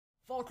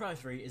Far Cry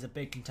 3 is a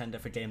big contender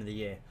for Game of the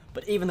Year,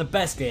 but even the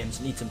best games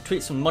need some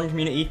tweaks from the modding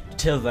community to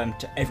tailor them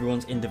to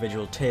everyone's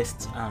individual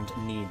tastes and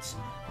needs.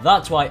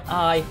 That's why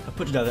I have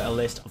put together a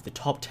list of the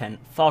top 10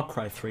 Far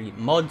Cry 3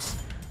 mods,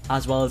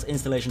 as well as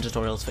installation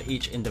tutorials for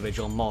each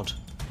individual mod.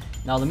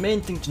 Now the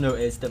main thing to note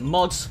is that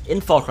mods in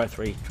Far Cry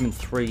 3 come in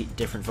 3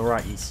 different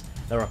varieties.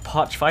 There are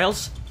patch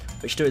files,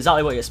 which do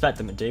exactly what you expect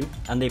them to do,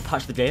 and they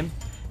patch the game.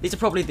 These are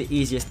probably the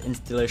easiest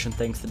installation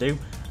things to do,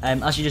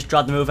 as you just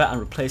drag them over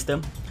and replace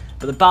them.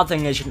 But the bad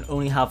thing is you can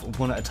only have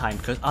one at a time,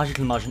 because as you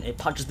can imagine it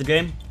patches the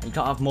game and you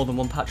can't have more than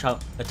one patch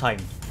out at a time.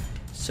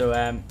 So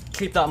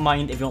keep that in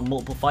mind if you want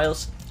multiple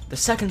files. The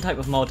second type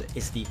of mod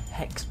is the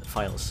hex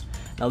files.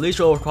 Now these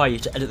will require you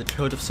to edit the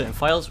code of certain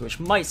files, which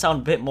might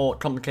sound a bit more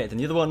complicated than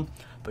the other one,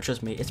 but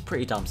trust me, it's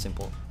pretty damn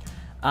simple.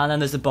 And then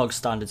there's the bog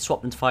standard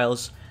swap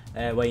files,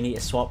 where you need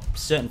to swap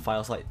certain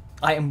files like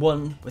item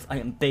 1 with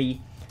item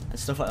B and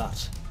stuff like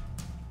that.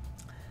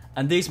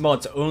 And these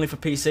mods are only for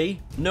PC,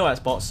 no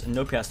Xbox and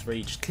no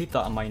PS3, just keep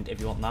that in mind if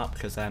you want that,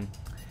 because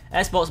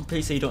Xbox and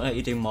PC don't let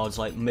you do mods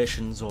like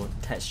missions or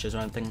textures or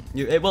anything.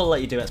 It will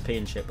let you do XP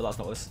and shit, but that's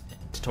not what this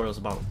tutorial's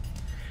about.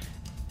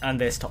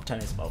 And this top 10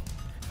 is about.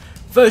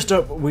 First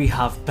up, we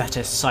have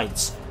better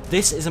sights.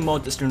 This is a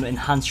mod that's going to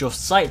enhance your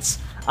sights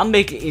and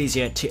make it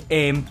easier to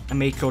aim and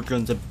make your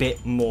guns a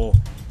bit more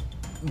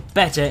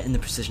better in the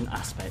precision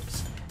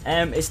aspects.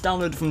 It's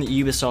downloaded from the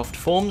Ubisoft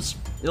forums.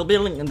 There'll be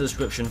a link in the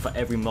description for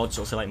every mod,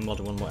 so I'll say like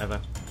mod 1,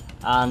 whatever.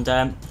 And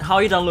how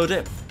you download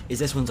it is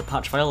this one's a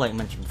patch file, like I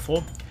mentioned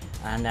before,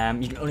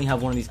 and you can only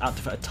have one of these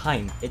active at a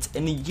time. It's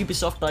in the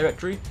Ubisoft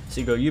directory, so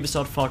you go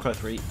Ubisoft Far Cry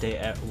 3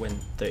 data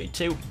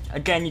win32.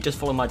 Again, you just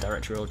follow my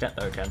directory, it'll get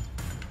there again.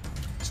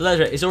 So there's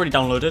it, it's already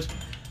downloaded,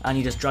 and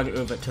you just drag it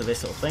over to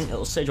this little thing.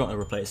 It'll say do you want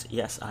to replace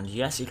yes and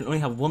yes. You can only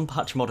have one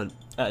patch mod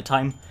at a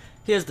time.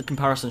 Here's the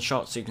comparison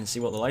shot so you can see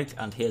what they're like,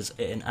 and here's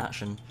it in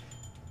action.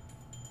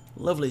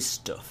 Lovely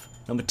stuff.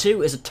 Number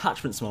 2 is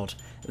attachments mod.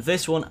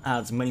 This one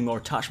adds many more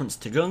attachments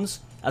to guns,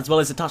 as well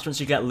as attachments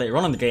you get later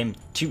on in the game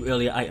to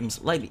earlier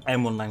items like the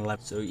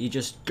M1911. So you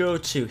just go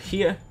to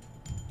here,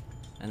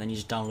 and then you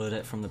just download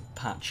it from the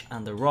patch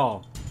and the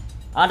raw.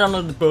 I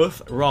downloaded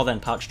both, raw then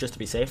patch, just to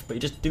be safe, but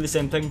you just do the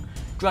same thing,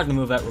 drag them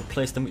over,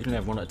 replace them. You can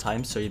have one at a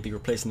time, so you'd be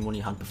replacing the one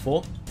you had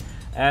before.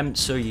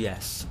 So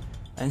yes,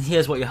 and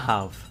here's what you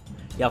have.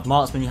 You have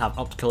marksman, you have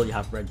optical, you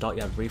have red dot,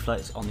 you have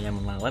reflex on the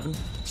M1911.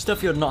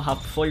 Stuff you would not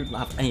have before, you would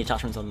not have any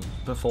attachments on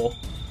before.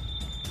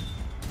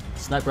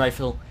 Sniper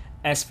rifle,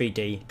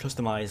 SVD,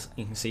 customize,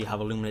 you can see you have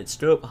illuminated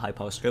scope, high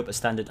power scope, a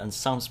standard and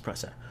sound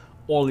suppressor.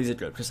 All these are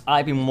good, because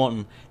I've been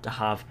wanting to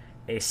have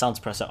a sound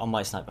suppressor on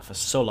my sniper for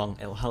so long,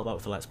 it'll help out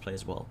with the let's play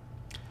as well.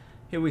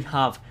 Here we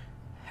have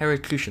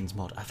Heraclusions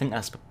mod. I think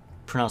I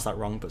pronounced that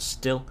wrong, but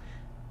still,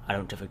 I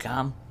don't give a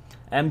damn.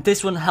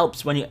 This one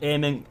helps when you're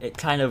aiming, it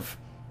kind of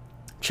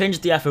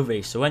changes the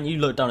FOV, so when you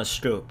look down a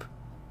scope,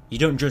 you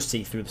don't just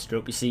see through the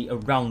scope, you see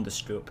around the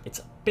scope. It's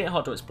a bit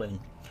hard to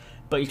explain,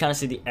 but you kind of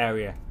see the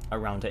area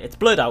around it. It's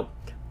blurred out,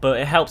 but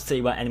it helps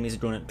see where enemies are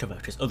going to cover,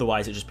 because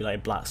otherwise it'd just be like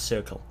a black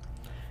circle.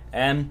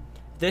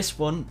 This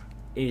one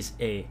is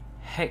a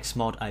hex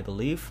mod, I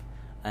believe,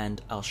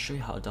 and I'll show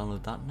you how to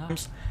download that now.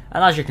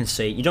 And as you can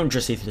see, you don't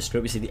just see through the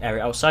scope, you see the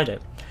area outside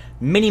it.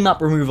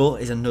 Minimap removal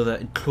is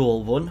another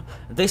cool one.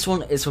 This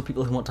one is for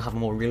people who want to have a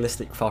more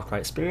realistic Far Cry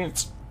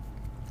experience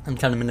and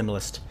kind of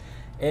minimalist.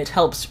 It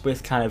helps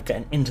with kind of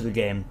getting into the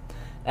game.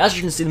 As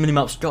you can see, the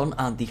minimap's gone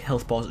and the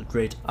health bars are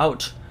grayed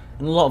out,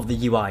 and a lot of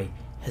the UI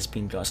has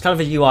been gone. It's kind of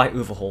a UI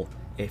overhaul,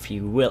 if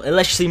you will. It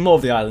lets you see more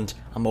of the island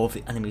and more of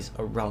the enemies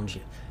around you.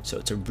 So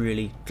it's a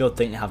really good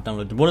thing to have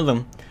downloaded. One of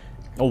them,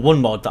 or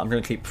one mod that I'm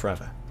going to keep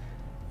forever,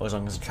 or as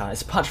long as I can.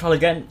 It's a patch file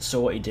again,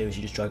 so what you do is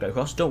you just drag it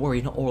across. Don't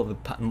worry, not all of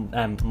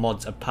the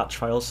mods are patch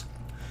files.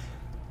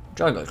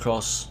 Drag it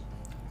across,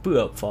 boot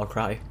up Far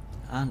Cry,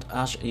 and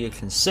as you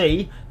can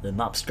see, the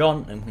map's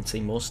gone and we can see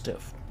more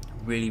stuff.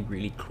 Really,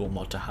 really cool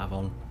mod to have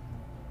on.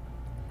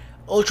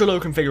 Ultra low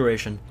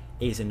configuration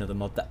is another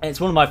mod that it's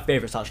one of my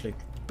favourites actually,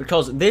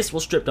 because this will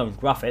strip down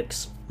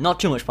graphics, not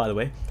too much by the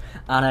way,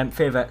 and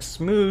favour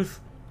smooth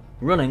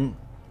running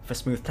for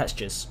smooth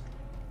textures.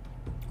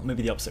 Or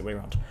maybe the opposite way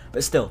around.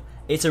 But still,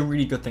 it's a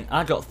really good thing.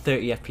 I got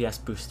 30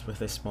 FPS boost with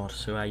this mod,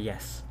 so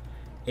yes.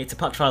 It's a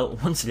patch file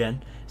once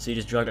again, so you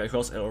just drag it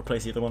across, it'll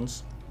replace the other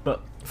ones.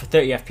 But for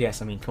 30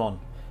 FPS, I mean, come on,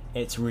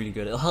 it's really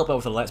good. It'll help out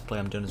with the let's play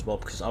I'm doing as well,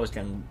 because I was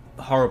getting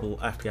horrible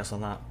FPS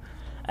on that.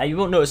 You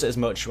won't notice it as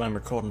much when I'm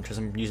recording, because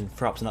I'm using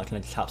fraps and that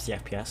kind of caps the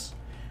FPS.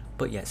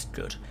 But yeah, it's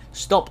good.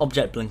 Stop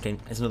object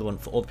blinking is another one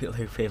for all the people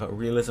who favour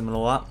realism and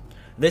all that.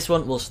 This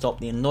one will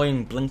stop the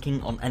annoying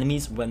blinking on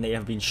enemies when they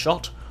have been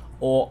shot,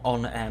 or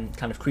on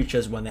kind of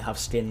creatures when they have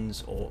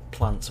skins, or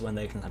plants when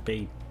they can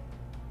be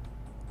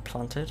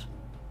planted.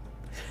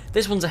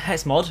 This one's a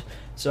hex mod,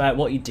 so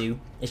what you do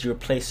is you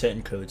replace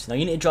certain codes. Now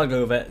you need to drag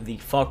over the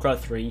Far Cry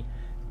 3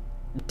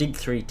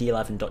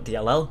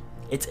 dig3d11.dll.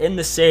 It's in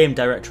the same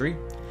directory,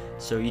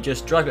 so you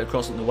just drag it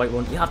across on the white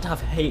one. You have to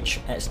have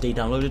HSD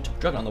downloaded,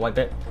 drag it on the white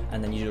bit,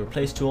 and then you do the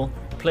replace tool.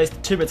 Replace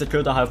the 2 bits of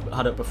code that I have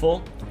had up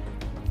before,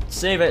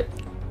 save it,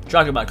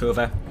 drag it back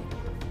over,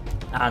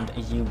 and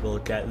you will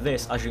get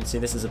this. As you can see,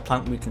 this is a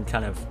plant we can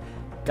kind of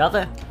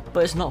gather,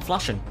 but it's not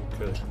flashing.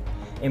 Good.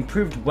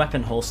 Improved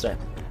weapon holster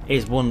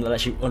is one that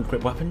lets you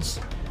unequip weapons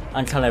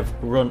and kind of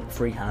run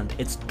freehand.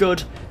 It's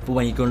good for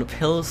when you're going up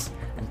hills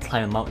and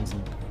climbing mountains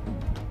and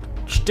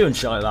just doing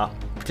shit like that.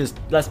 Because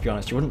let's be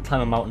honest, you wouldn't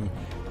climb a mountain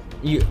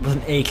with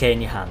an AK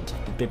in your hand.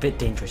 It'd be a bit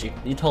dangerous.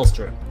 You'd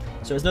holster it.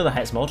 So it's another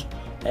hex mod.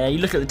 You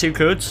look at the two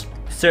codes,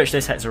 search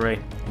this hex array,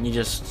 and you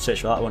just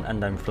search for that one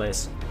and then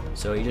replace.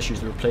 So you just use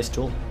the replace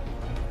tool.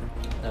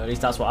 At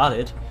least that's what I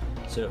did.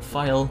 So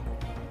file,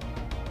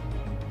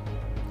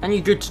 and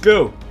you're good to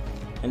go.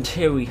 And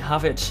here we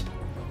have it.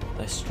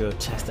 Let's go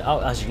test it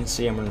out. As you can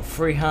see, I'm running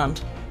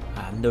freehand.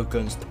 I have no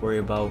guns to worry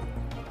about.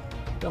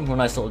 Going for a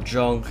nice little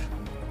jog.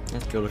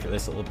 Let's go look at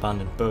this little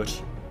abandoned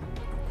boat.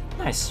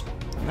 Nice,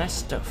 nice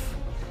stuff.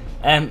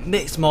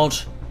 Mixed mod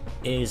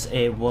is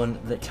a one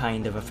that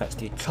kind of affects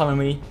the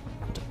economy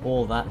and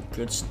all that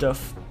good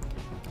stuff.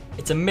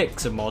 It's a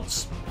mix of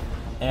mods.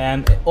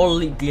 All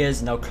elite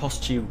gears now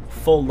cost you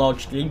full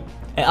largely.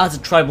 It adds a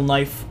tribal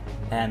knife,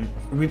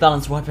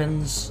 rebalance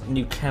weapons,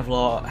 new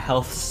Kevlar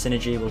health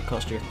synergy will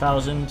cost you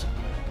 1,000,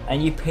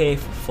 and you pay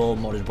for full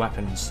modded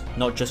weapons,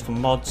 not just for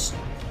mods.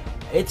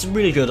 It's a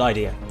really good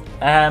idea.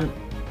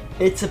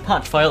 It's a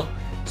patch file,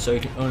 so you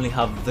can only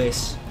have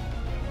this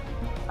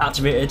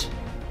activated,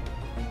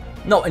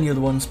 not any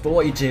other ones. But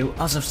what you do,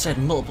 as I've said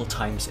multiple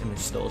times in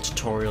this little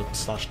tutorial /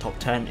 top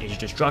 10, is you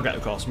just drag it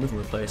across, move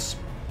and replace.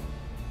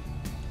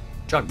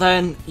 Drag,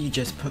 then you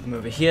just put them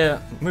over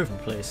here, move and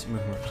replace,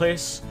 move and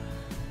replace.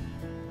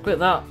 Click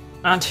that,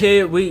 and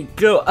here we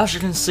go. As you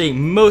can see,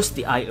 most of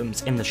the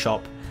items in the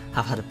shop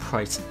have had a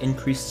price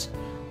increase.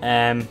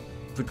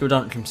 If we go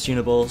down to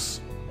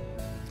consumables,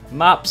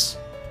 maps,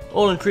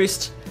 all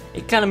increased.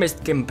 It kind of makes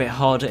the game a bit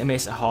harder. It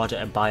makes it harder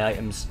to buy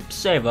items,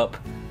 save up,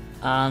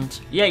 and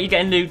yeah, you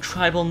get a new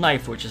tribal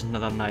knife, which is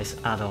another nice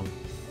add-on.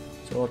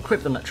 So I'll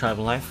equip them that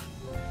tribal knife.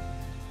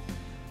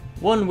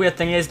 One weird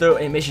thing is though,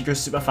 it makes you go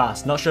super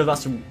fast. Not sure if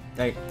that's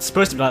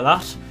supposed to be like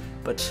that,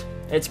 but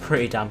it's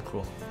pretty damn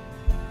cool.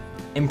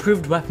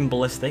 Improved weapon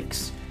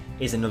ballistics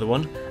is another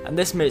one, and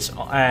this makes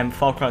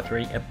Farcry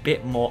 3 a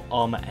bit more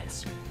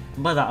armor-esque.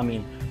 And by that I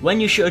mean, when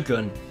you shoot a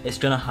gun, it's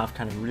going to have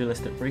kind of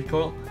realistic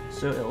recoil,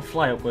 so it'll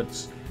fly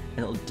upwards and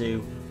it'll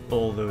do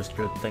all those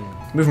good things.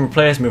 Move and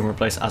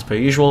replace as per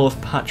usual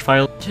with patch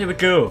file. Here we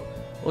go.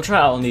 We'll try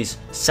it out on these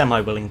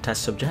semi-willing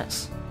test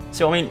subjects.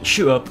 So I mean,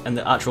 shoot up and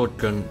the actual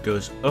gun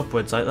goes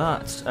upwards like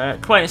that. It's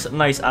quite a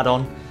nice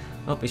add-on.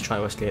 Oh, he's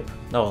trying to escape.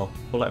 Oh well,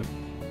 we'll let him.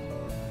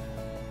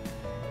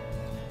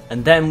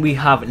 And then we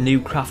have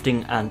new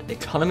crafting and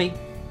economy.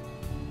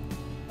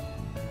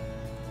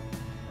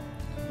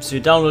 So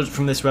you download it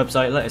from this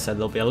website, like I said,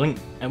 there'll be a link.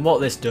 And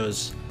what this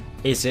does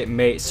is it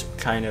makes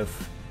kind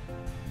of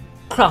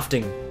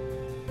crafting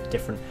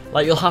different.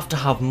 Like you'll have to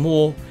have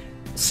more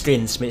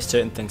skins to make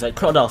certain things, like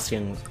crocodile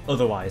skins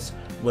otherwise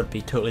would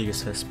be totally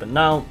useless, but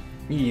now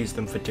you use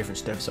them for different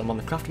stuff. So I'm on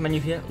the crafting menu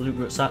here, loot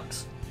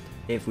rucksacks.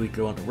 If we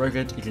go on to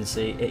rugged, you can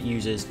see it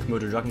uses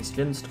Komodo dragon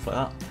skin, stuff like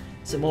that.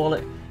 Sim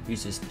wallet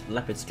uses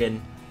leopard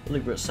skin,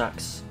 loot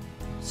rucksacks.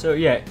 So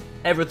yeah,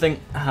 everything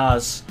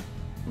has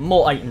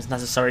more items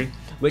necessary,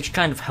 which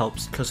kind of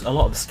helps because a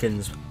lot of the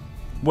skins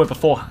were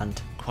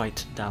beforehand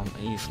quite damn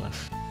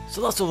useless.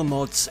 So that's all the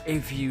mods.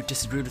 If you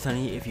disagreed with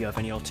any, if you have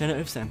any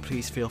alternatives, then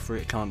please feel free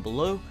to comment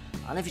below.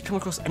 And if you come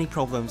across any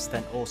problems,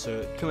 then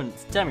also come and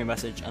send me a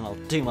message and I'll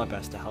do my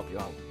best to help you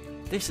out.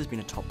 This has been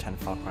a top 10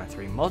 Far Cry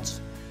 3 mods,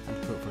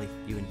 and hopefully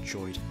you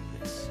enjoyed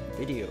this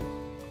video.